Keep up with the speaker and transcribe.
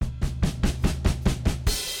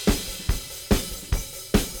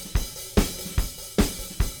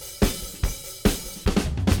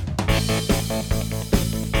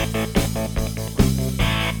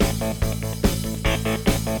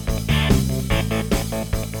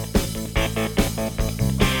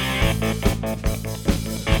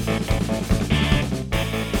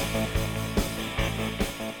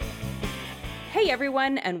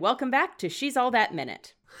everyone, and welcome back to She's All That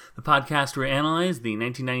Minute. The podcast where we analyze the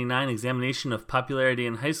 1999 examination of popularity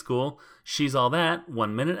in high school, She's All That,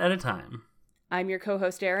 1 minute at a time. I'm your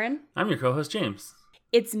co-host, Erin. I'm your co-host, James.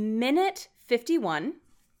 It's minute 51.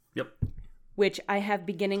 Yep. Which I have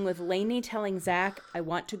beginning with Lainey telling Zach, I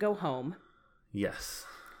want to go home. Yes.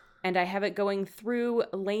 And I have it going through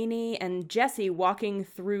Lainey and Jesse walking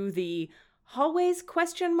through the hallways, ?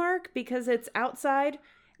 Because it's outside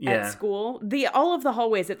at school. All of the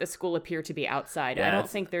hallways at the school appear to be outside. I don't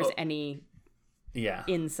think there's any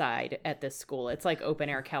inside at this school. It's like open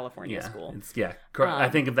air California school. I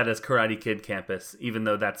think of that as Karate Kid campus, even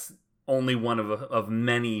though that's only one of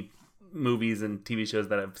many movies and TV shows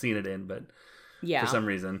that I've seen it in, but for some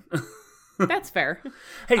reason. That's fair.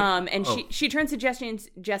 Hey, she turns to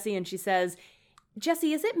Jesse and she says,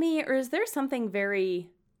 Jesse, is it me or is there something very...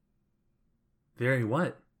 Very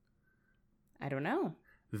what? I don't know.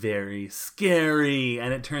 Very scary,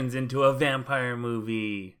 and it turns into a vampire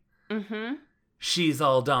movie. Mm-hmm. She's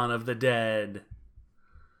all Dawn of the Dead.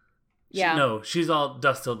 Yeah. She's all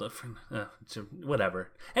Dust Till Dawn.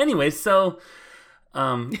 Whatever. Anyway, so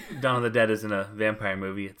Dawn of the Dead isn't a vampire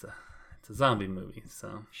movie. It's a zombie movie.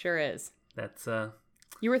 So sure is. That's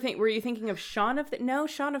were you thinking of Shaun of the... No,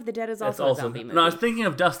 Shaun of the Dead is also a zombie movie. No, I was thinking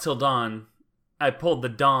of Dust Till Dawn. I pulled the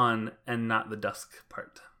dawn and not the dusk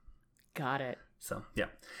part. Got it. So, yeah.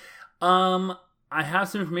 I have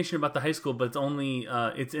some information about the high school, but it's only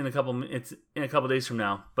it's in a couple days from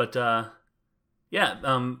now. But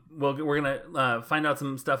we're gonna find out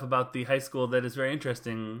some stuff about the high school that is very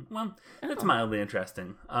interesting. Well, it's mildly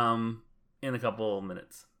interesting. In a couple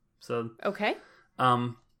minutes. So okay.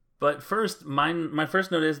 But first, my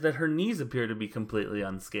first note is that her knees appear to be completely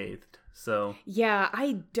unscathed. So yeah,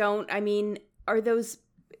 are those...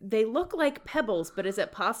 They look like pebbles, but is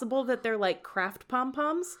it possible that they're like craft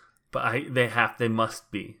pom-poms? But they must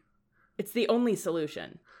be. It's the only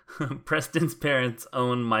solution. Preston's parents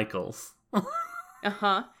own Michaels.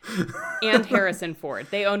 Uh-huh. And Harrison Ford.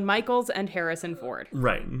 They own Michaels and Harrison Ford.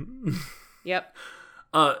 Right. Yep.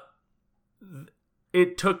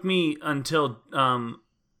 It took me until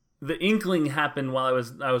the inkling happened while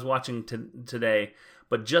I was watching today,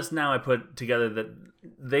 but just now I put together that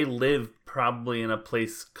they live probably in a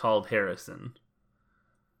place called Harrison.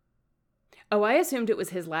 Oh, I assumed it was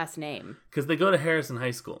his last name. Because they go to Harrison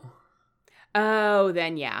High School. Oh,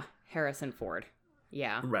 then yeah. Harrison Ford.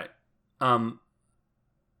 Yeah. Right.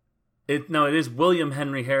 It is William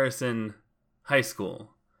Henry Harrison High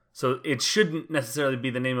School. So it shouldn't necessarily be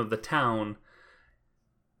the name of the town.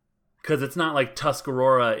 Because it's not like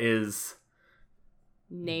Tuscarora is...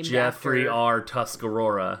 named Jeffrey after... R.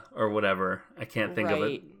 Tuscarora or whatever. I can't think of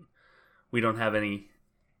it. We don't have any,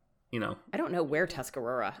 I don't know where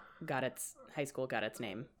Tuscarora high school got its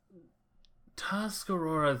name.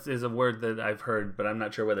 Tuscarora is a word that I've heard, but I'm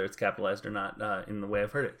not sure whether it's capitalized or not in the way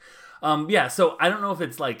I've heard it. So I don't know if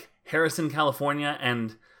it's like Harrison, California,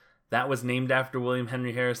 and that was named after William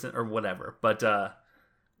Henry Harrison or whatever. But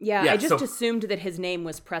I just assumed that his name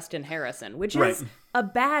was Preston Harrison, which is a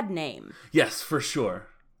bad name. Yes, for sure.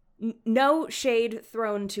 No shade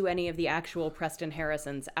thrown to any of the actual Preston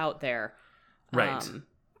Harrisons out there. Right.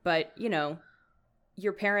 But,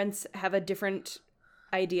 your parents have a different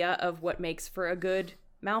idea of what makes for a good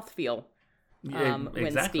mouthfeel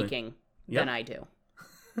when speaking than I do.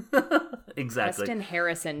 Exactly. Preston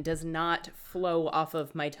Harrison does not flow off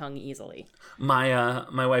of my tongue easily. My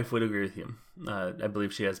wife would agree with you. I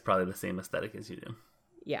believe she has probably the same aesthetic as you do.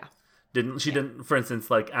 Yeah. Didn't, for instance,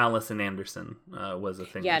 like Allison Anderson was a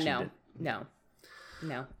thing. Yeah, that she did.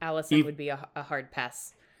 No. Allison would be a hard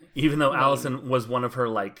pass. Even though Allison was one of her,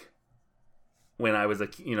 like, when I was a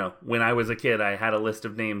kid, I had a list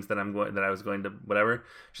of names that I was going to whatever.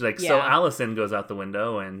 She's like, so Allison goes out the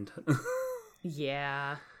window, and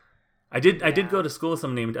yeah. I did go to school with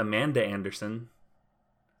someone named Amanda Anderson,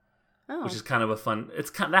 which is kind of a fun.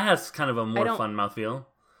 That has kind of a more fun mouthfeel.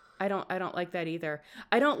 I don't like that either.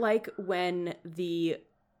 I don't like when the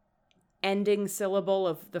ending syllable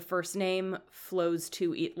of the first name flows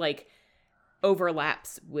to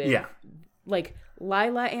overlaps with like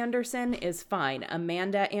Lila Anderson is fine.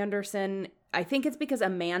 Amanda Anderson, I think it's because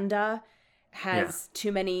Amanda has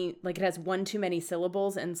too many, it has one too many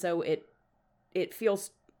syllables, and so it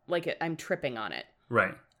feels like I'm tripping on it.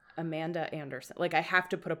 Right. Amanda Anderson. I have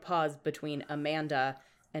to put a pause between Amanda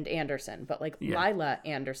and Anderson, but Lila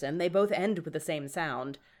Anderson, they both end with the same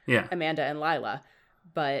sound. Yeah. Amanda and Lila,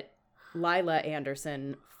 but Lila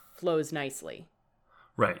Anderson flows nicely.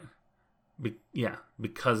 Right.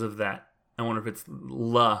 Because of that. I wonder if it's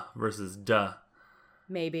la versus duh.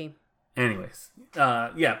 Maybe. Anyways,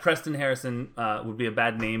 yeah, Preston Harrison would be a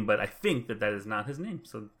bad name, but I think that is not his name.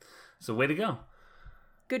 So way to go.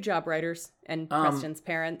 Good job, writers and Preston's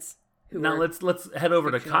parents. Now let's head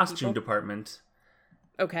over to costume department.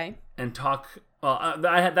 Okay. And talk. Well,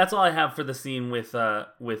 that's all I have for the scene with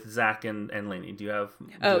Zach and Lainey. Do you have?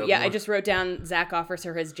 Oh yeah, more? I just wrote down Zach offers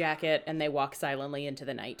her his jacket, and they walk silently into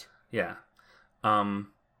the night. Yeah,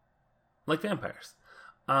 like vampires.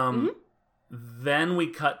 Then we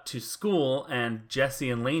cut to school, and Jesse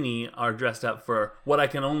and Lainey are dressed up for what I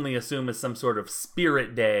can only assume is some sort of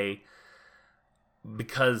spirit day,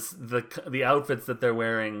 because the outfits that they're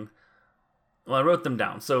wearing. Well, I wrote them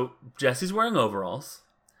down. So Jesse's wearing overalls.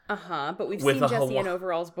 But we've seen Jesse in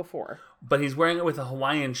overalls before. But he's wearing it with a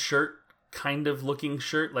Hawaiian shirt, kind of looking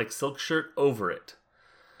shirt, like silk shirt, over it.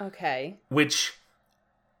 Okay. Which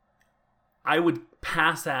I would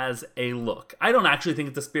pass as a look. I don't actually think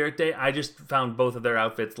it's a spirit day. I just found both of their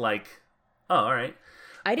outfits like, oh, all right.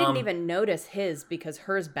 I didn't even notice his because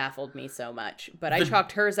hers baffled me so much. But I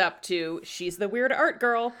chalked hers up to, she's the weird art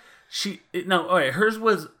girl. All right, hers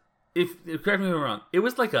was... correct me if I'm wrong, it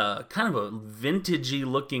was like a kind of a vintagey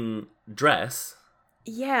looking dress.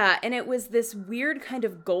 Yeah, and it was this weird kind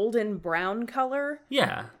of golden brown color.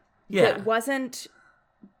 Yeah. That wasn't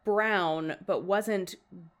brown, but wasn't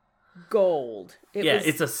gold.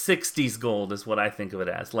 It's a 60s gold is what I think of it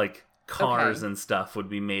as. Like cars and stuff would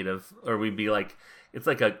be made of, or we'd be like, it's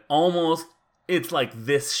like it's like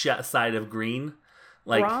this side of green.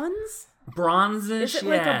 Like bronze? Bronzish? Is it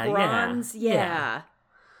like a bronze? Yeah.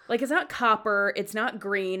 Like, it's not copper, it's not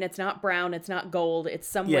green, it's not brown, it's not gold. It's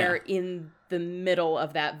somewhere in the middle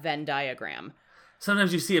of that Venn diagram.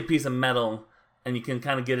 Sometimes you see a piece of metal, and you can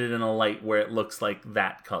kind of get it in a light where it looks like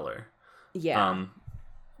that color. Yeah.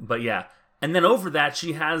 But yeah. And then over that,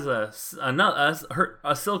 she has a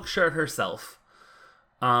silk shirt herself.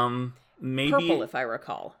 Maybe purple, if I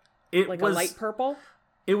recall. A light purple?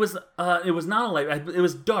 It was not a light. It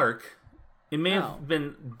was dark. It may have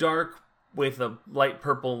been dark with a light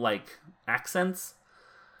purple like accents.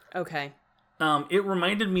 Okay. It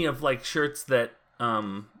reminded me of like shirts that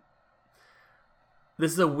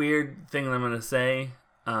this is a weird thing that I'm gonna say.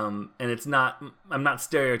 And I'm not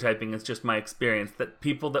stereotyping, it's just my experience that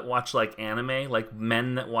people that watch like anime, like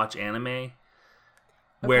men that watch anime,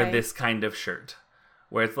 wear this kind of shirt.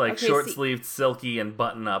 Where it's like short-sleeved, silky, and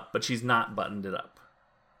button up, but she's not buttoned it up.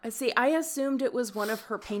 See, I assumed it was one of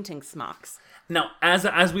her painting smocks. Now,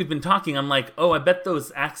 as we've been talking, I'm like, oh, I bet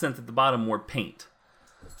those accents at the bottom were paint.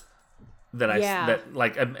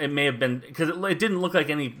 It may have been, because it didn't look like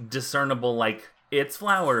any discernible, like, it's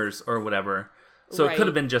flowers or whatever. So It could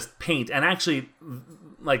have been just paint. And actually,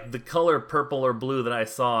 like, the color purple or blue that I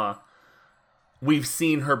saw, we've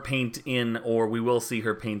seen her paint in, or we will see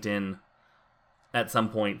her paint in at some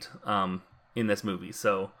point in this movie.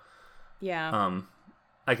 So, yeah.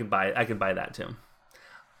 I could buy that too.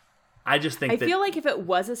 I just think I feel like if it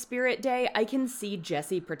was a spirit day, I can see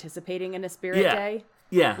Jesse participating in a spirit day.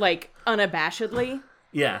 Yeah. Like, unabashedly.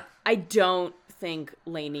 Yeah. I don't think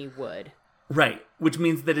Lainey would. Right. Which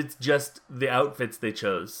means that it's just the outfits they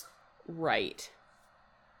chose. Right.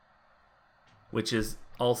 Which is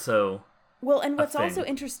also well, and what's also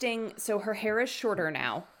interesting, so her hair is shorter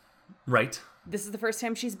now. Right. This is the first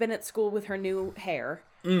time she's been at school with her new hair.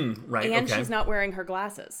 Right, and she's not wearing her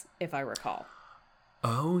glasses, if I recall.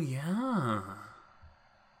 Oh, yeah.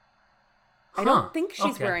 I don't think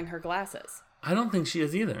she's wearing her glasses. I don't think she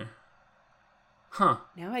is either. Huh.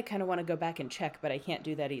 Now I kind of want to go back and check, but I can't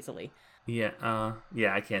do that easily. Yeah,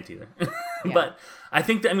 I can't either. But I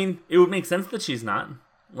think that, it would make sense that she's not.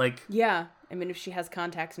 Like, yeah, if she has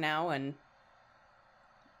contacts now and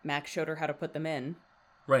Max showed her how to put them in.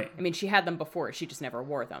 Right. She had them before, she just never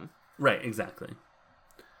wore them. Right, exactly.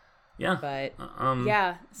 Yeah. But,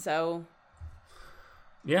 so...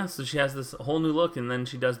 Yeah, so she has this whole new look, and then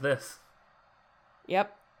she does this.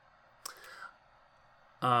 Yep.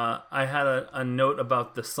 I had a note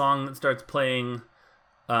about the song that starts playing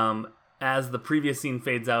as the previous scene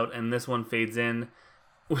fades out and this one fades in.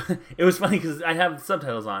 It was funny because I have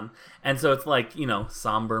subtitles on, and so it's like,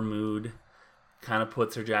 somber mood, kind of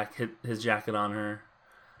puts his jacket on her.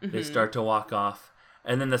 Mm-hmm. They start to walk off,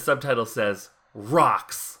 and then the subtitle says,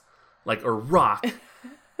 rocks, or rock,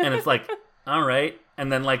 and it's like, all right.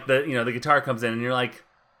 And then the guitar comes in and you're like,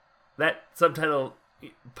 that subtitle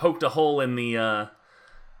poked a hole in the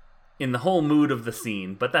whole mood of the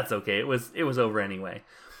scene, but that's okay. It was over anyway.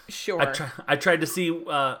 Sure. I tried to see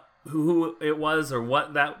who it was or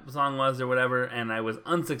what that song was or whatever, and I was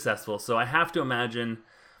unsuccessful. So I have to imagine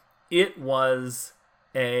it was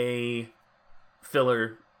a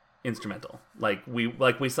filler instrumental. Like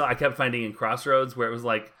we saw, I kept finding in Crossroads where it was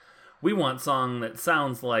like, we want song that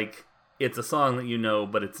sounds like it's a song that you know,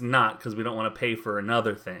 but it's not because we don't want to pay for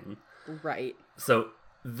another thing. Right. So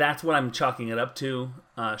that's what I'm chalking it up to.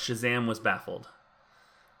 Shazam was baffled.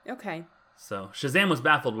 Okay. So Shazam was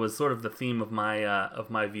baffled was sort of the theme of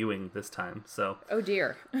my viewing this time. So. Oh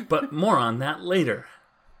dear. But more on that later.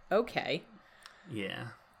 Okay. Yeah.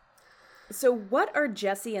 So what are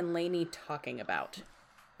Jesse and Lainey talking about?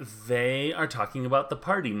 They are talking about the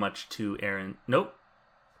party, much to Aaron. Nope.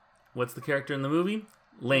 What's the character in the movie?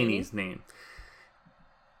 Lainey's name.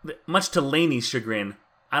 Much to Lainey's chagrin.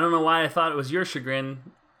 I don't know why I thought it was your chagrin.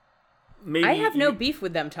 Maybe I have no beef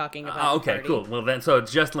with them talking about okay, the party. Cool. Well, then, so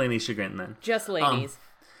it's just Lainey's chagrin then. Just Lainey's.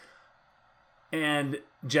 And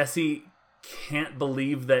Jesse can't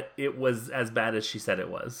believe that it was as bad as she said it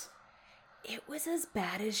was. It was as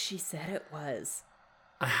bad as she said it was.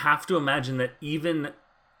 I have to imagine that even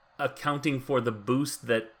accounting for the boost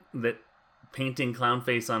that painting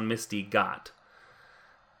Clownface on Misty got.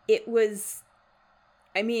 It was,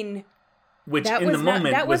 I mean... Which in the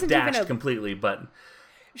moment was dashed completely, but...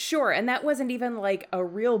 Sure, and that wasn't even like a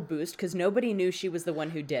real boost because nobody knew she was the one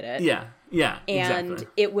who did it. Yeah, and exactly.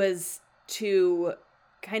 It was to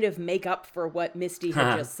kind of make up for what Misty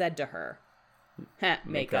had just said to her.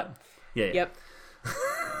 Make up. Yeah. Yep.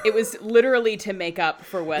 It was literally to make up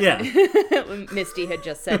for what Misty had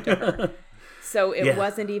just said to her. So it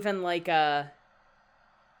wasn't even like a...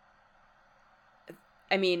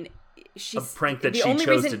 I mean, she's... A prank that she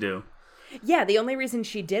chose to do. Yeah, the only reason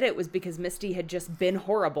she did it was because Misty had just been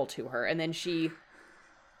horrible to her, and then she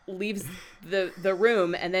leaves the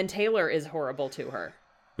room, and then Taylor is horrible to her.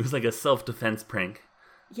 It was like a self-defense prank.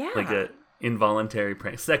 Yeah. Like a involuntary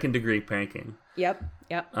prank. Second-degree pranking. Yep.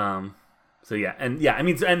 So yeah, I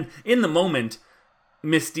mean, and in the moment,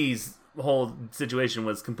 Misty's whole situation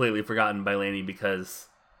was completely forgotten by Lainey because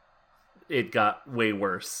it got way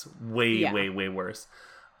worse. Way worse.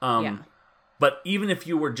 But even if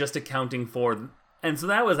you were just accounting for... And so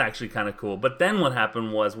that was actually kind of cool. But then what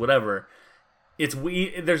happened was, whatever,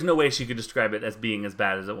 there's no way she could describe it as being as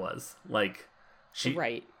bad as it was. Like, she...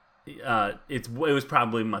 Right. It was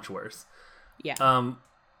probably much worse. Yeah.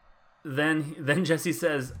 Then Jessie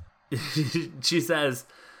says... she says,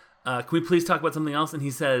 can we please talk about something else? And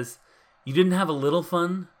he says, you didn't have a little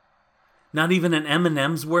fun? Not even an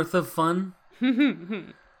M&M's worth of fun?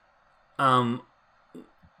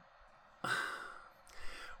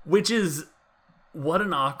 Which is, what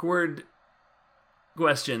an awkward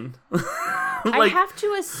question. I have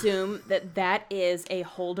to assume that is a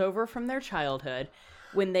holdover from their childhood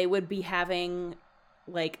when they would be having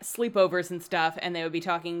like sleepovers and stuff, and they would be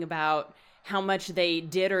talking about how much they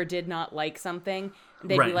did or did not like something.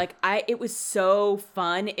 They'd be like, it was so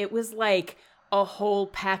fun. It was like a whole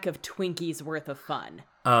pack of Twinkies worth of fun.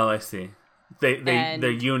 Oh, I see. Their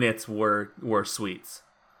units were sweets.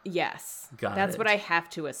 Yes. That's what I have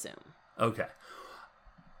to assume. Okay.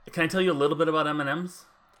 Can I tell you a little bit about M&Ms?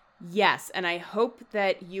 Yes, and I hope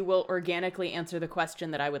that you will organically answer the question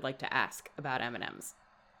that I would like to ask about M&Ms.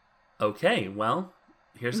 Okay, well,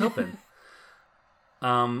 here's hoping.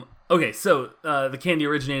 Okay, so the candy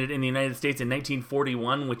originated in the United States in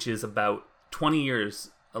 1941, which is about 20 years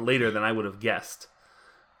later than I would have guessed.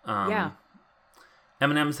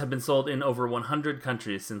 M&Ms have been sold in over 100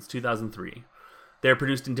 countries since 2003. They're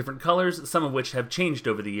produced in different colors, some of which have changed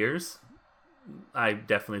over the years. I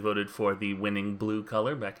definitely voted for the winning blue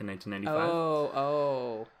color back in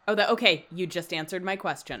 1995. Okay, you just answered my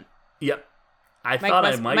question. Yep.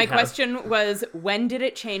 My question was, when did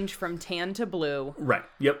it change from tan to blue? Right.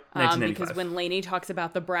 Yep. 1995. Because when Lainey talks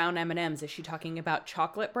about the brown M&Ms, is she talking about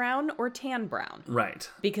chocolate brown or tan brown? Right.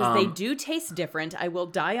 Because they do taste different. I will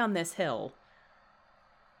die on this hill.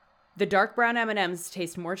 The dark brown M&Ms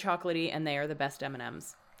taste more chocolatey, and they are the best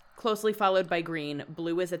M&Ms. Closely followed by green.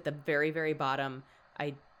 Blue is at the very, very bottom.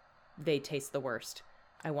 They taste the worst.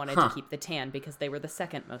 I wanted to keep the tan because they were the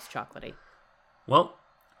second most chocolatey. Well,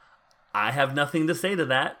 I have nothing to say to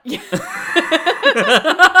that.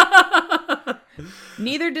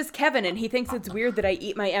 Neither does Kevin, and he thinks it's weird that I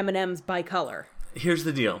eat my M&Ms by color. Here's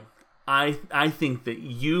the deal. I think that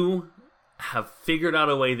you have figured out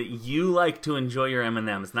a way that you like to enjoy your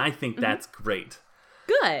M&Ms, and I think that's great.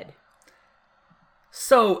 Good.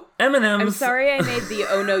 So, M&Ms... I'm sorry I made the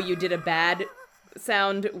 "oh no, you did a bad"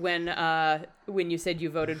 sound when you said you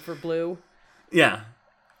voted for blue. Yeah.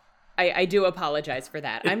 I do apologize for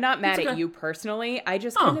that. I'm not mad at you personally. I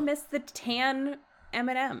just kind of miss the tan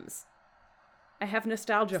M&Ms. I have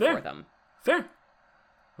nostalgia for them. Fair.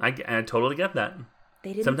 I totally get that.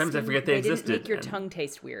 Sometimes I forget they existed. They didn't make your tongue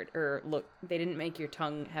taste weird. Or look, they didn't make your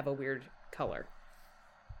tongue have a weird color.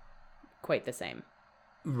 Quite the same.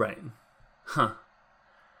 Right. Huh.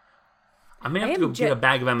 I may have to go get a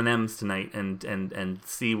bag of M&Ms tonight and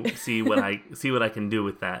see what I can do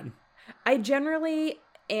with that. I generally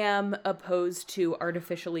am opposed to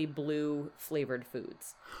artificially blue flavored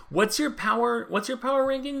foods. What's your power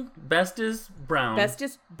ranking? Best is brown. Best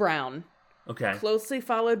is brown. Okay. Closely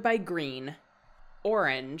followed by green,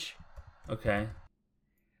 orange. Okay.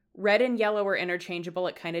 Red and yellow are interchangeable.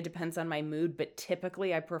 It kind of depends on my mood, but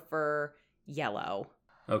typically I prefer yellow.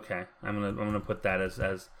 Okay. I'm gonna put that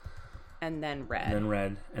as and then red. And then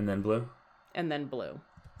red. And then blue. And then blue.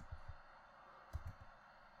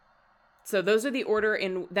 So those are the order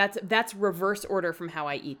in that's reverse order from how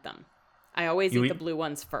I eat them. I always eat the blue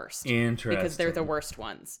ones first. Interesting. Because they're the worst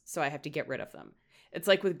ones. So I have to get rid of them. It's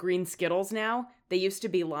like with green Skittles now. They used to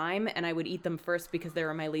be lime and I would eat them first because they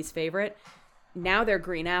were my least favorite. Now they're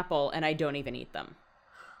green apple and I don't even eat them.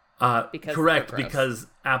 Correct, because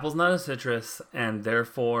apple's not a citrus and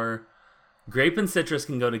therefore grape and citrus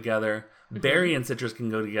can go together. Mm-hmm. Berry and citrus can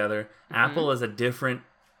go together. Mm-hmm. Apple is a different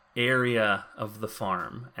area of the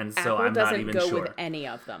farm, and so I'm not even sure. Apple doesn't go with any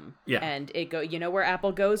of them. Yeah, and you know where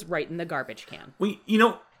apple goes? Right in the garbage can. Well,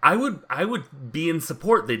 I would be in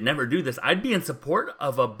support. They'd never do this. I'd be in support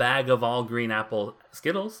of a bag of all green apple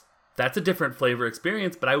Skittles. That's a different flavor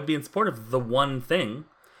experience, but I would be in support of the one thing.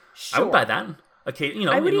 Sure. I would buy that. Okay,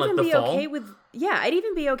 I would in even the be fall. okay with I'd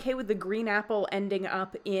even be okay with the green apple ending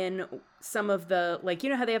up in some of the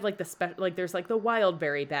how they have the there's the wild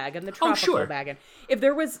berry bag and the tropical bag, and if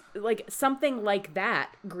there was something like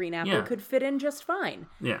that, green apple could fit in just fine.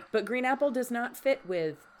 Yeah, but green apple does not fit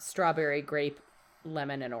with strawberry, grape,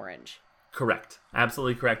 lemon, and orange. Correct,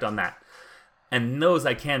 absolutely correct on that. And those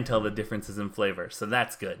I can tell the differences in flavor, so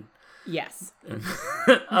that's good. Yes.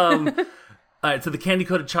 All right, so the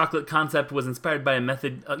candy-coated chocolate concept was inspired by a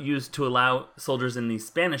method used to allow soldiers in the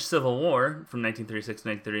Spanish Civil War from 1936 to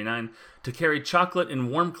 1939 to carry chocolate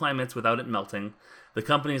in warm climates without it melting. The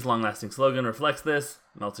company's long-lasting slogan reflects this: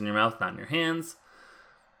 melts in your mouth, not in your hands.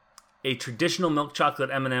 A traditional milk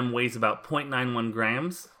chocolate M&M weighs about 0.91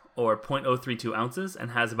 grams, or 0.032 ounces,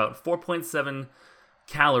 and has about 4.7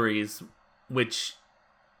 calories, which...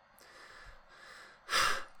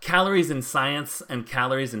 Calories in science and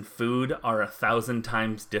calories in food are 1,000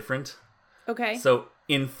 times different. Okay. So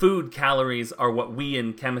in food, calories are what we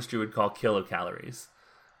in chemistry would call kilocalories.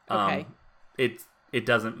 Okay. It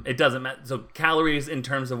doesn't matter. So calories in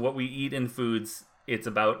terms of what we eat in foods, it's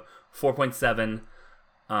about 4.7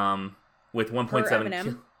 with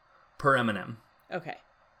 1.7 per M&M. Okay.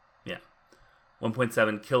 Yeah.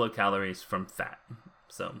 1.7 kilocalories from fat.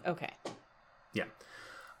 So. Okay. Yeah.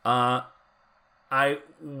 I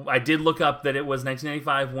did look up that it was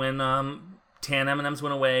 1995 when tan M&Ms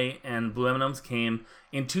went away and blue M&Ms came.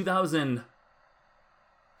 In 2002,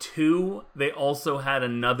 they also had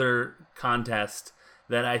another contest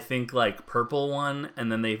that I think purple won,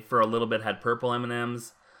 and then they for a little bit had purple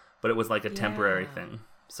M&Ms, but it was a temporary thing.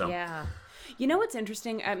 So yeah. You know what's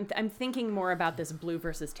interesting? I'm thinking more about this blue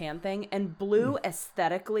versus tan thing, and blue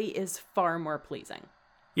aesthetically is far more pleasing.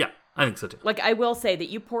 Yeah. I think so too. I will say that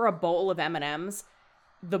you pour a bowl of M&Ms,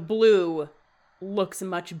 the blue looks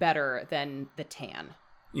much better than the tan.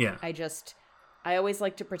 Yeah. I always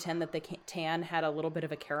like to pretend that the tan had a little bit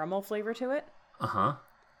of a caramel flavor to it. Uh-huh.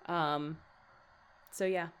 So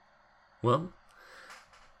yeah. Well,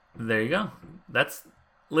 there you go.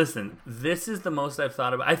 Listen, this is the most I've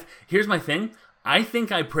thought about. Here's my thing. I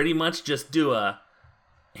think I pretty much just do a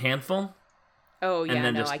handful. Oh yeah,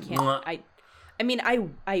 no, I can't. I mean,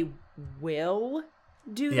 I will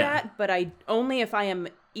do that, but I only if I am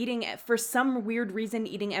eating, for some weird reason,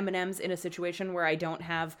 eating M&Ms in a situation where I don't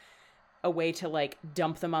have a way to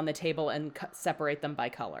dump them on the table and separate them by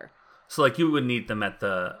color. So you wouldn't eat them at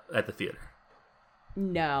the theater?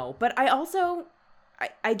 No, but I also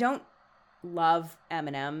I don't love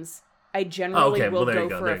M&Ms. I generally will go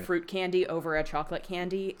for a fruit candy over a chocolate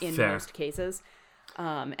candy in most cases.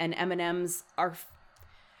 And M&Ms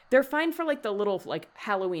they're fine for the little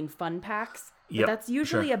Halloween fun packs, but that's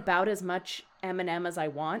usually about as much M&M as I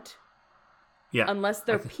want. Yeah. Unless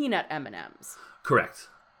they're peanut M&Ms. Correct.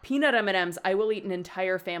 Peanut M&Ms, I will eat an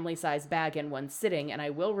entire family-size bag in one sitting, and I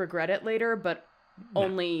will regret it later, but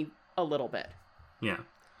only a little bit. Yeah.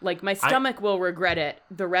 My stomach will regret it.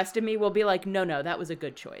 The rest of me will be no, that was a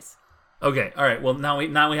good choice. Okay, all right. Well, now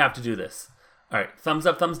we have to do this. All right, thumbs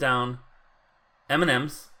up, thumbs down.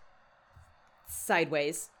 M&Ms.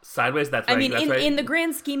 Sideways. Sideways, that's right. I mean, that's right. in the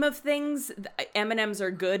grand scheme of things, M&Ms are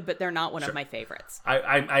good, but they're not one of my favorites.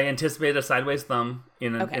 I anticipated a sideways thumb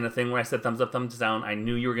in a thing where I said thumbs up, thumbs down. I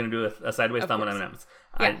knew you were going to do a sideways thumb on M&Ms.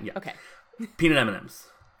 Yeah, okay. Peanut M&Ms.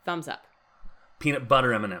 Thumbs up. Peanut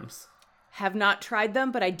butter M&Ms. Have not tried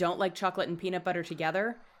them, but I don't like chocolate and peanut butter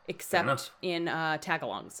together, except in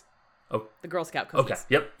tagalongs. Oh, the Girl Scout cookies.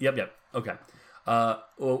 Okay. Yep. Okay.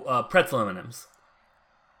 Pretzel M&Ms.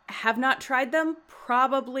 Have not tried them.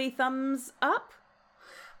 Probably thumbs up.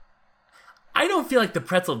 I don't feel like the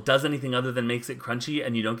pretzel does anything other than makes it crunchy,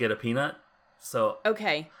 and you don't get a peanut. So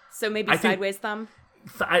okay, so maybe sideways thumb.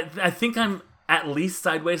 I think I'm at least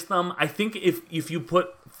sideways thumb. I think if you put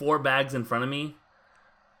 4 bags in front of me,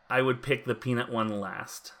 I would pick the peanut one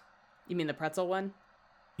last. You mean the pretzel one?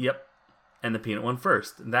 Yep, and the peanut one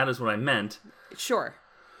first. That is what I meant. Sure.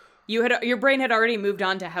 Your brain had already moved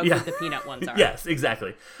on to how good the peanut ones are. Yes,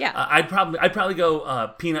 exactly. Yeah. I'd probably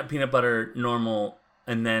go peanut butter, normal,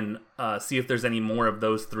 and then see if there's any more of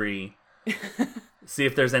those 3. See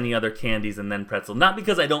if there's any other candies, and then pretzel. Not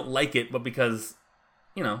because I don't like it, but because,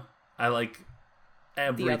 I like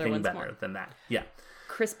everything better than that. Yeah.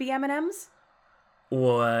 Crispy M&Ms?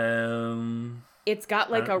 It's got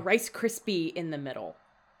like a Rice Krispie in the middle.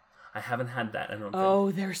 I haven't had that, I don't think.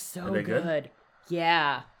 Oh, they're so good.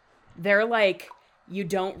 Yeah. They're like, you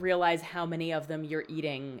don't realize how many of them you're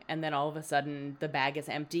eating, and then all of a sudden the bag is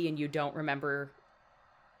empty and you don't remember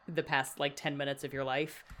the past 10 minutes of your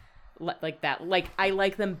life. Like that. Like, I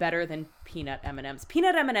like them better than peanut M&Ms.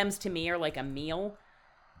 Peanut M&Ms to me are like a meal.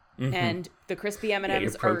 Mm-hmm. And the crispy M&Ms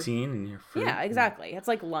your protein and your fruit. Yeah, exactly. It's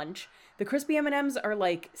like lunch. The crispy M&Ms are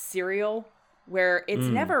like cereal, where it's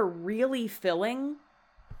never really filling,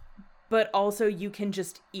 but also you can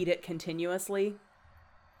just eat it continuously.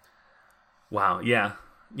 Wow, yeah.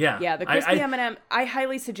 Yeah, the crispy M&M, I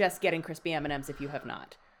highly suggest getting crispy M&Ms if you have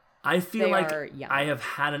not. I feel like I have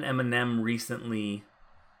had an M&M recently,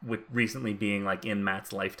 with recently being in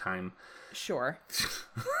Matt's lifetime. Sure.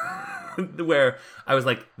 Where I was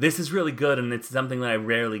like, this is really good, and it's something that I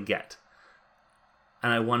rarely get.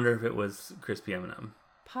 And I wonder if it was crispy M&M.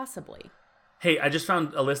 Possibly. Hey, I just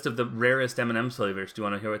found a list of the rarest M&M flavors. Do you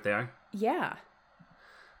want to hear what they are? Yeah.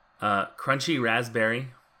 Crunchy raspberry.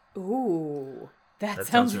 Ooh, that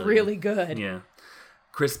sounds really good. Yeah.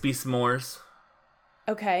 Crispy s'mores.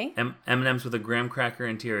 Okay. M&Ms with a graham cracker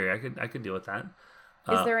interior. I could deal with that.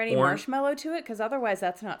 Is there any marshmallow to it? Because otherwise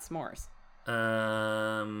that's not s'mores.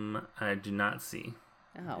 I do not see.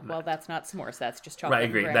 Oh, well, that's not s'mores. That's just chocolate. Right,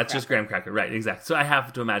 agree. That's just graham cracker. Right, exactly. So I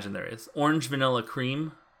have to imagine there is. Orange vanilla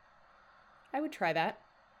cream. I would try that.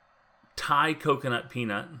 Thai coconut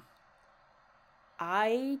peanut.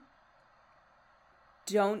 I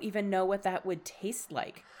don't even know what that would taste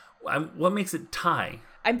like. What makes it Thai?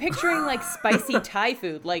 I'm picturing spicy Thai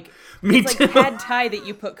food. Me it's too. Like pad Thai that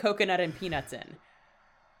you put coconut and peanuts in.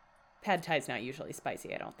 Pad Thai's not usually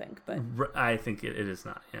spicy, I don't think, but I think it is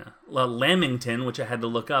not. Yeah, Lamington, which I had to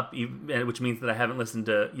look up, which means that I haven't listened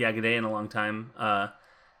to Yagaday in a long time.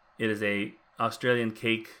 It is a Australian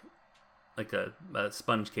cake, like a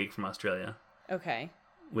sponge cake from Australia. Okay.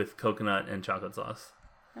 With coconut and chocolate sauce.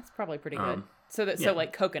 That's probably pretty good. So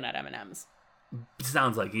like coconut M&Ms.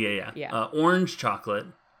 Sounds like yeah. Orange chocolate.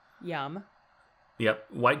 Yum. Yep.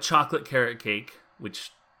 White chocolate carrot cake,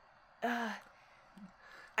 which.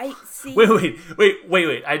 I see.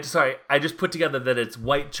 Wait. I just put together that it's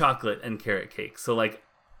white chocolate and carrot cake. So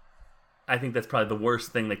I think that's probably the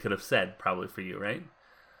worst thing they could have said, probably for you, right?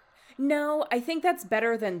 No, I think that's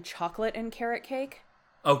better than chocolate and carrot cake.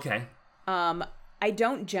 Okay. I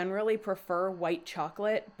don't generally prefer white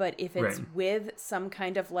chocolate, but if it's with some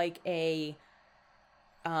kind of a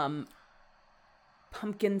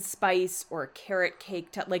pumpkin spice or carrot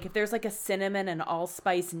cake, if there's a cinnamon and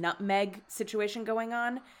allspice nutmeg situation going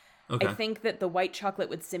on, I think that the white chocolate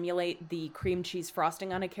would simulate the cream cheese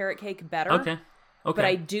frosting on a carrot cake better. Okay. But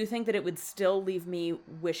I do think that it would still leave me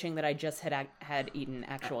wishing that I just had eaten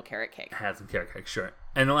actual carrot cake. Had some carrot cake, sure.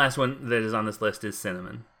 And the last one that is on this list is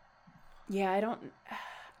cinnamon. Yeah, I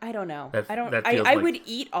don't know. I would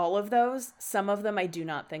eat all of those. Some of them I do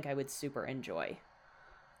not think I would super enjoy.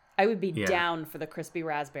 I would be down for the crispy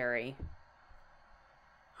raspberry.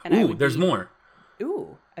 And there's more.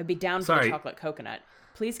 Ooh, I'd be down for the chocolate coconut.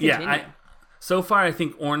 Please continue. Yeah, so far I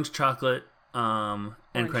think orange chocolate and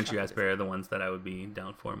crunchy raspberry are the ones that I would be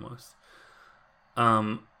down for most.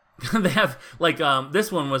 They have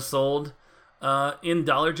this one was sold in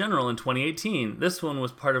Dollar General in 2018. This one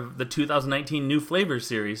was part of the 2019 New Flavors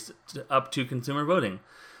series up to consumer voting.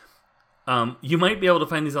 You might be able to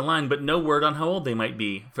find these online, but no word on how old they might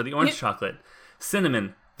be for the orange chocolate.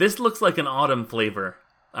 Cinnamon. This looks like an autumn flavor.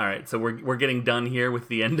 All right, so we're getting done here with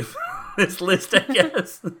the end of this list, I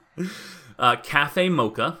guess. Cafe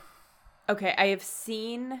Mocha. Okay, I have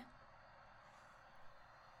seen...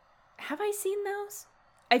 Have I seen those?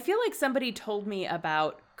 I feel like somebody told me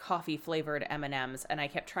about coffee-flavored M&Ms, and I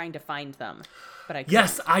kept trying to find them, but I couldn't.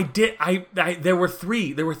 Yes, I did. There were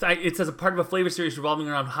three. It says a part of a flavor series revolving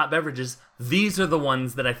around hot beverages. These are the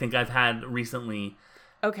ones that I think I've had recently.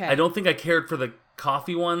 Okay. I don't think I cared for the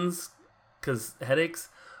coffee ones, because headaches,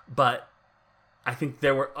 but I think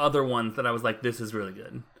there were other ones that I was like, this is really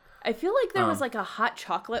good. I feel like there was like a hot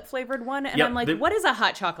chocolate flavored one, and Yep, I'm like, what is a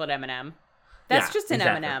hot chocolate M&M? That's just an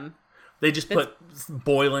exactly. M&M. They just put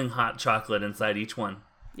boiling hot chocolate inside each one.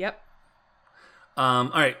 Yep. All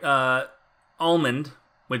right. Almond,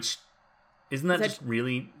 which isn't that just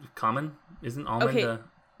really common? Isn't almond okay.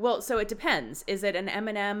 Well, so it depends. Is it an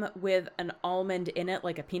M&M with an almond in it,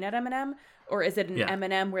 like a peanut M&M? Or is it an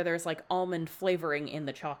M&M where there's like almond flavoring in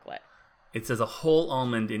the chocolate? It says a whole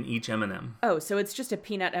almond in each M&M. Oh, so it's just a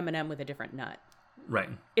peanut M&M with a different nut. Right.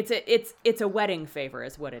 It's a wedding favor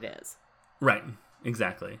is what it is. Right.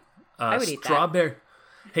 Exactly. I would eat strawberry.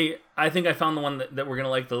 Hey, I think I found the one that we're going to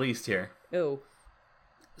like the least here. Ooh.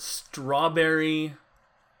 Strawberried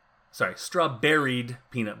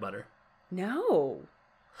peanut butter. No.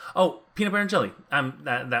 Oh, peanut butter and jelly. I'm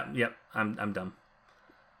dumb.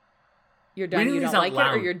 You're done. You don't like it,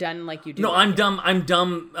 or you're done like you do. No, I'm dumb. I'm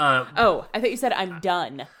dumb. Oh, I thought you said I'm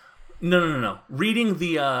done. No. Reading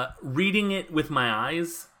it with my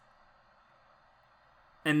eyes,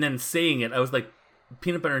 and then saying it, I was like,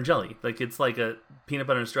 peanut butter and jelly. Like it's like a peanut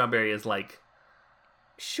butter and strawberry is like.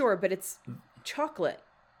 Sure, but it's chocolate.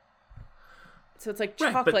 So it's like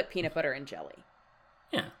chocolate peanut butter and jelly.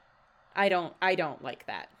 Yeah. I don't like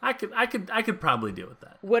that. I could probably deal with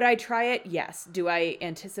that. Would I try it? Yes. Do I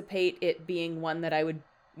anticipate it being one that I would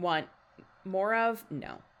want more of?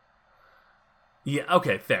 No. Yeah,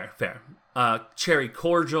 okay, fair. Cherry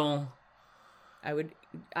cordial.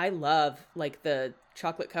 I love like the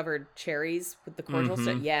chocolate covered cherries with the cordial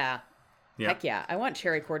stuff. Yeah. Heck yeah. I want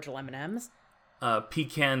cherry cordial M&Ms.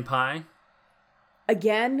 Pecan pie.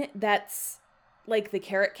 Again, that's like the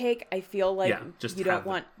carrot cake. I feel like you don't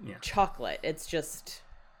want chocolate. It's just,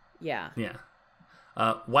 yeah.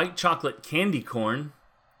 White chocolate candy corn.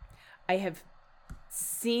 I have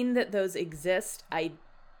seen that those exist. I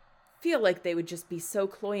feel like they would just be so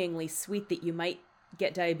cloyingly sweet that you might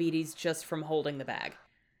get diabetes just from holding the bag.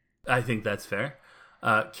 I think that's fair.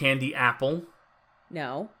 Candy apple.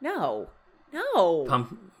 No.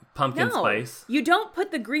 Pumpkin spice. You don't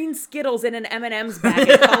put the green Skittles in an M&M's bag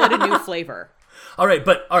and call it a new flavor. All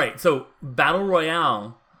right. So Battle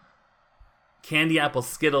Royale, candy apple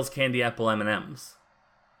Skittles, candy apple M&Ms.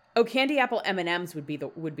 Oh, candy apple M&Ms would be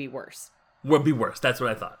worse. Would be worse. That's what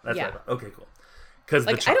I thought. What I thought. Okay, cool. Because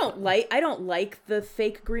like I don't like the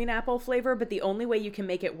fake green apple flavor, but the only way you can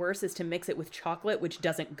make it worse is to mix it with chocolate, which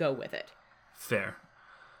doesn't go with it. Fair.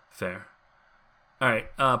 All right.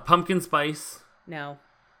 Pumpkin spice. No.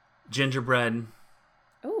 Gingerbread.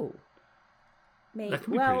 Oh. That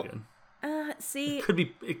could be pretty good. See,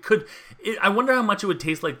 it could. I wonder how much it would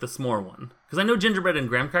taste like the s'more one, because I know gingerbread and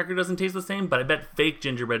graham cracker doesn't taste the same, but I bet fake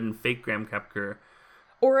gingerbread and fake graham cracker,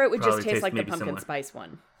 or it would just taste like the pumpkin spice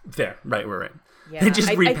one. Fair, right. Yeah, they just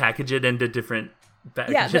repackage it into different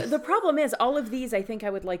packages. Yeah, the problem is all of these I think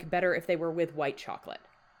I would like better if they were with white chocolate.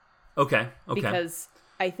 Okay. Because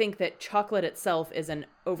I think that chocolate itself is an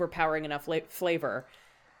overpowering enough flavor,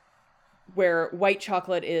 where white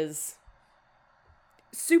chocolate is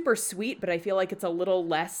super sweet, but I feel like it's a little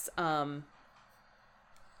less, it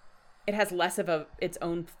has less of its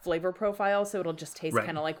own flavor profile, so it'll just taste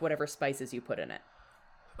kind of like whatever spices you put in it.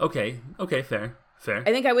 Okay, fair.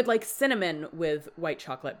 I think I would like cinnamon with white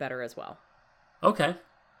chocolate better as well. Okay.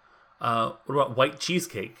 What about white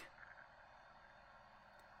cheesecake?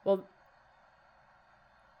 Well,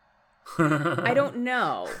 I don't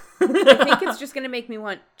know. I think it's just going to make me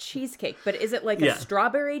want cheesecake. But is it like a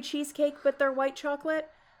strawberry cheesecake, but they're white chocolate?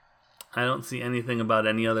 I don't see anything about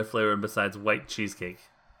any other flavor besides white cheesecake.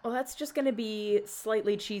 Well, that's just going to be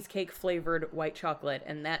slightly cheesecake flavored white chocolate.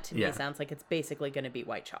 And that to me sounds like it's basically going to be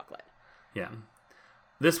white chocolate. Yeah.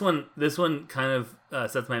 This one kind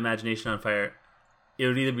of sets my imagination on fire. It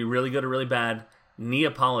would either be really good or really bad.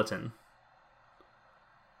 Neapolitan.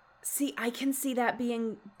 See, I can see that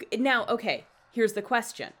being... Now, okay, here's the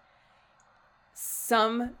question.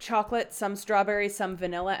 Some chocolate, some strawberry, some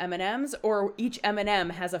vanilla M&Ms, or each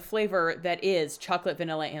M&M has a flavor that is chocolate,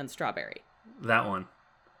 vanilla, and strawberry? That one.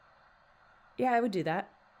 Yeah, I would do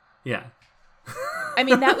that. Yeah. I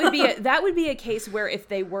mean, that would be a case where if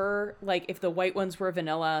they were like, if the white ones were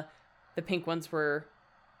vanilla, the pink ones were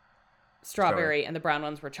strawberry, and the brown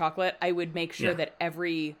ones were chocolate, I would make sure that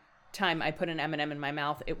every time I put an M&M in my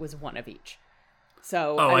mouth, it was one of each.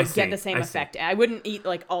 So I would get the same effect. I wouldn't eat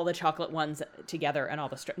like all the chocolate ones together and all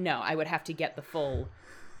the no, I would have to get the full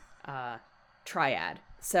triad.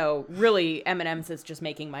 So really, M&Ms is just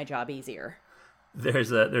making my job easier.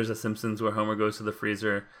 There's a Simpsons where Homer goes to the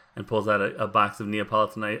freezer and pulls out a box of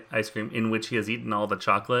Neapolitan ice cream in which he has eaten all the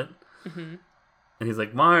chocolate. Mm-hmm. And he's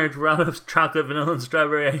like, Marge, we're out of chocolate, vanilla, and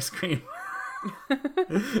strawberry ice cream.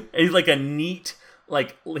 And he's like a neat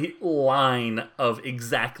line of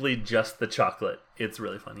exactly just the chocolate. It's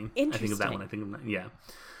really funny. Interesting. I think of that one. I think of that. Yeah.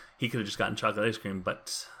 He could have just gotten chocolate ice cream,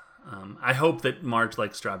 but I hope that Marge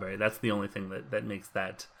likes strawberry. That's the only thing that makes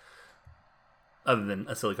that, other than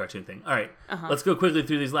a silly cartoon thing. All right. Let's go quickly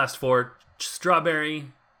through these last four.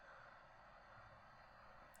 Strawberry.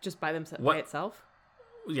 Just by itself?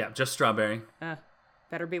 Yeah, just strawberry.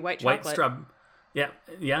 Better be white chocolate.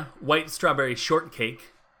 White strawberry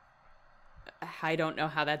shortcake. I don't know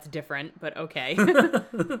how that's different, but okay.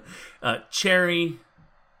 Cherry.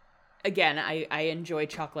 Again, I enjoy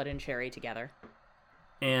chocolate and cherry together.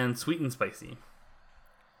 And sweet and spicy.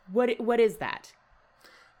 What is that?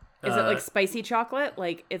 Is it like spicy chocolate?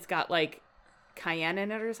 Like it's got like cayenne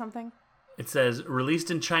in it or something? It says, released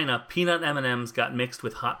in China, peanut M&Ms got mixed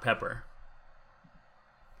with hot pepper.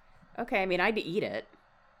 Okay, I mean, I'd eat it.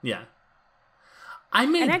 Yeah. I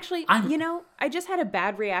just had a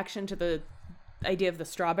bad reaction to the idea of the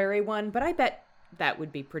strawberry one, but I bet that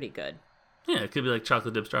would be pretty good. Yeah, it could be like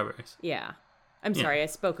chocolate dipped strawberries. Yeah. I'm sorry, I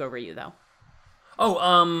spoke over you, though.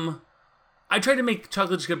 Oh, I tried to make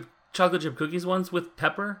chocolate chip cookies once with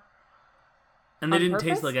pepper, and they didn't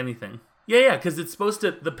taste like anything. Yeah, because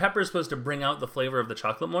the pepper is supposed to bring out the flavor of the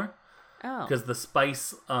chocolate more. Oh. Because the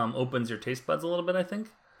spice opens your taste buds a little bit, I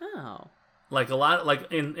think. Oh. Like a lot,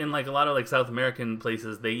 like in like a lot of like South American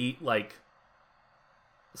places, they eat like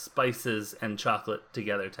spices and chocolate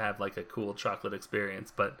together to have like a cool chocolate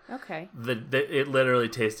experience. But okay, it literally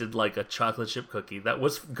tasted like a chocolate chip cookie that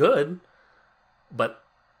was good, but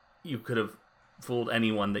you could have fooled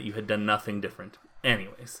anyone that you had done nothing different.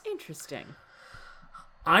 Anyways, interesting.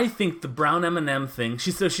 I think the brown M&M thing.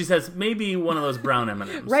 She says maybe one of those brown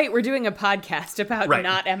M&Ms. Right, we're doing a podcast about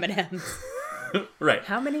not M&Ms. Right.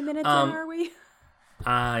 How many minutes in are we?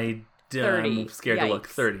 30. I'm scared to look.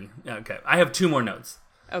 30. Okay. I have 2 more notes.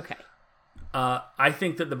 Okay. I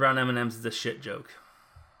think that the brown M&Ms is a shit joke.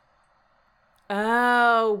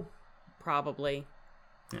 Oh, probably.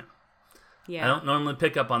 Yeah. I don't normally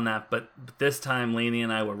pick up on that, but this time Lainey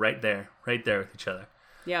and I were right there with each other.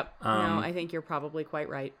 Yep. No, I think you're probably quite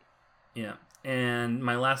right. Yeah. And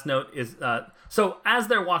my last note is, so as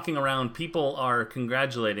they're walking around, people are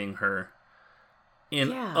congratulating her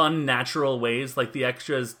in unnatural ways. Like the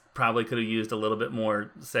extras probably could have used a little bit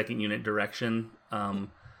more second unit direction.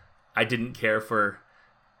 I didn't care for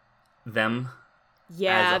them.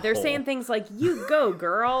 Yeah, they're saying things like, you go,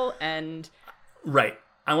 girl, and... Right.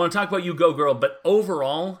 I want to talk about you go, girl, but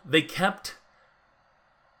overall, it kept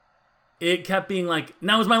being like,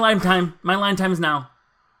 now is my line time. My line time is now.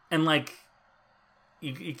 And like,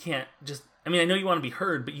 you can't just... I mean, I know you want to be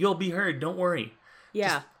heard, but you'll be heard. Don't worry. Yeah.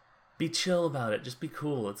 Just be chill about it. Just be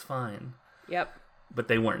cool. It's fine. Yep. But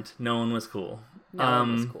they weren't. No one was cool. No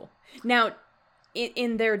one was cool. Now,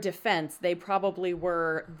 in their defense, they probably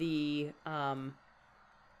were the... I'm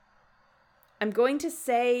going to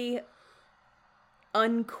say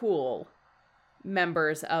uncool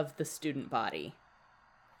members of the student body.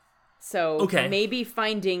 So maybe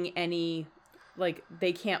finding any... Like,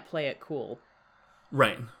 they can't play it cool.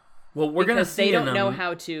 Right. Well, we're going to see... Because they don't know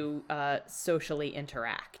how to socially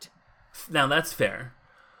interact. Now, that's fair.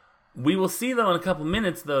 We will see, though, in a couple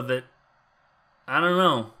minutes, though, that... I don't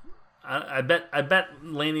know. I bet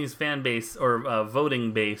Lainey's fan base or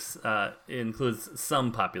voting base includes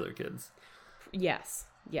some popular kids. Yes.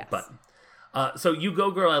 But... so, You Go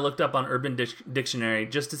Girl, I looked up on Urban Dictionary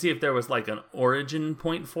just to see if there was, like, an origin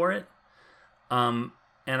point for it.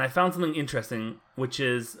 And I found something interesting, which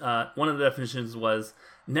is one of the definitions was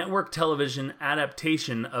network television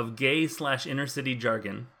adaptation of gay/inner city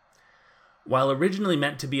jargon. While originally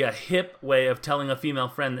meant to be a hip way of telling a female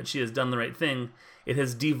friend that she has done the right thing, it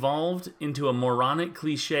has devolved into a moronic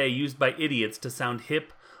cliche used by idiots to sound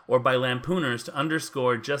hip or by lampooners to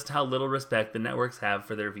underscore just how little respect the networks have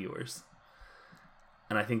for their viewers.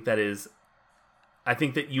 And I think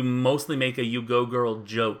that you mostly make a You Go Girl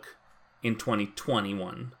joke in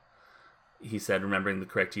 2021, he said, remembering the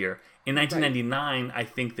correct year. In 1999, right. I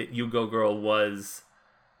think that You Go Girl was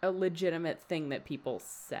a legitimate thing that people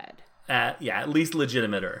said. At least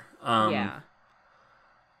legitimate-er. Yeah.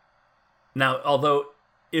 Now, although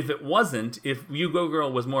if it wasn't, if You Go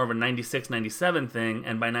Girl was more of a 96, 97 thing,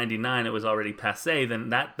 and by 99 it was already passé, then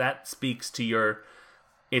that speaks to your...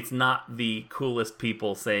 It's not the coolest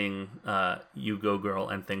people saying You Go Girl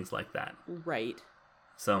and things like that. Right.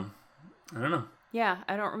 So, I don't know. Yeah,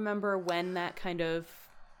 I don't remember when that kind of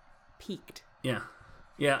peaked. Yeah.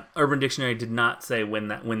 Yeah, Urban Dictionary did not say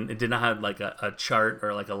when it did not have like a chart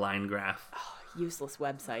or like a line graph. Oh, useless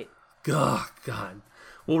website. Oh, God.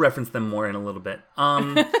 We'll reference them more in a little bit.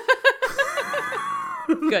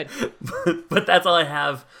 Good. But that's all I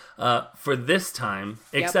have for this time,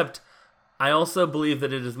 except I also believe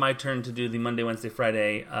that it is my turn to do the Monday, Wednesday,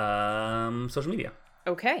 Friday social media.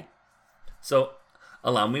 Okay. So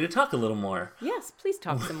allow me to talk a little more. Yes, please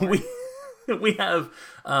talk some more. We have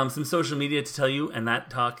some social media to tell you, and that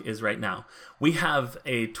talk is right now. We have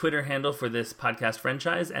a Twitter handle for this podcast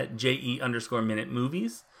franchise at JE_Minute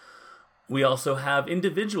Movies. We also have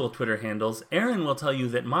individual Twitter handles. Aaron will tell you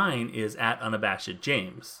that mine is at Unabashed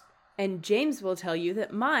James. And James will tell you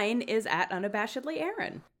that mine is at Unabashedly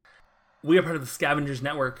Aaron. We are part of the Scavengers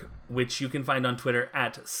Network, which you can find on Twitter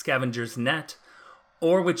at ScavengersNet,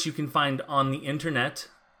 or which you can find on the internet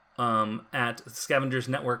at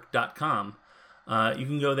scavengersnetwork.com. You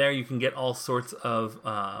can go there, you can get all sorts of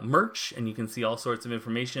merch, and you can see all sorts of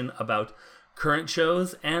information about current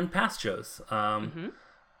shows and past shows.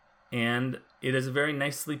 And it is a very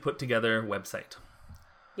nicely put together website.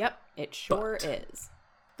 Yep, it sure is.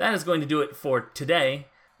 That is going to do it for today.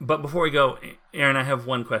 But before we go, Aaron, I have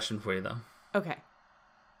one question for you, though. Okay.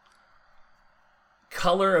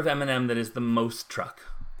 Color of M&M that is the most truck.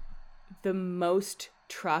 The most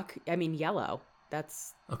truck? I mean, yellow.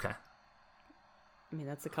 That's... Okay. I mean,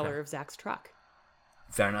 that's the color of Zach's truck.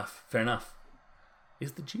 Fair enough. Fair enough.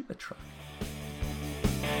 Is the Jeep a truck?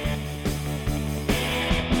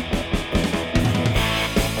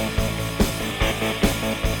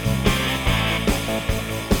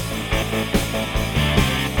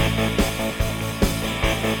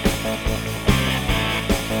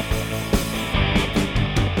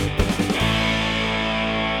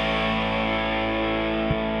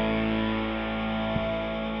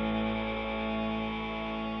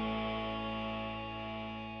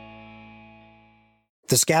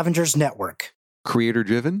 The Scavengers Network.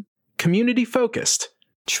 Creator-driven. Community-focused.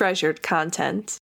 Treasured content.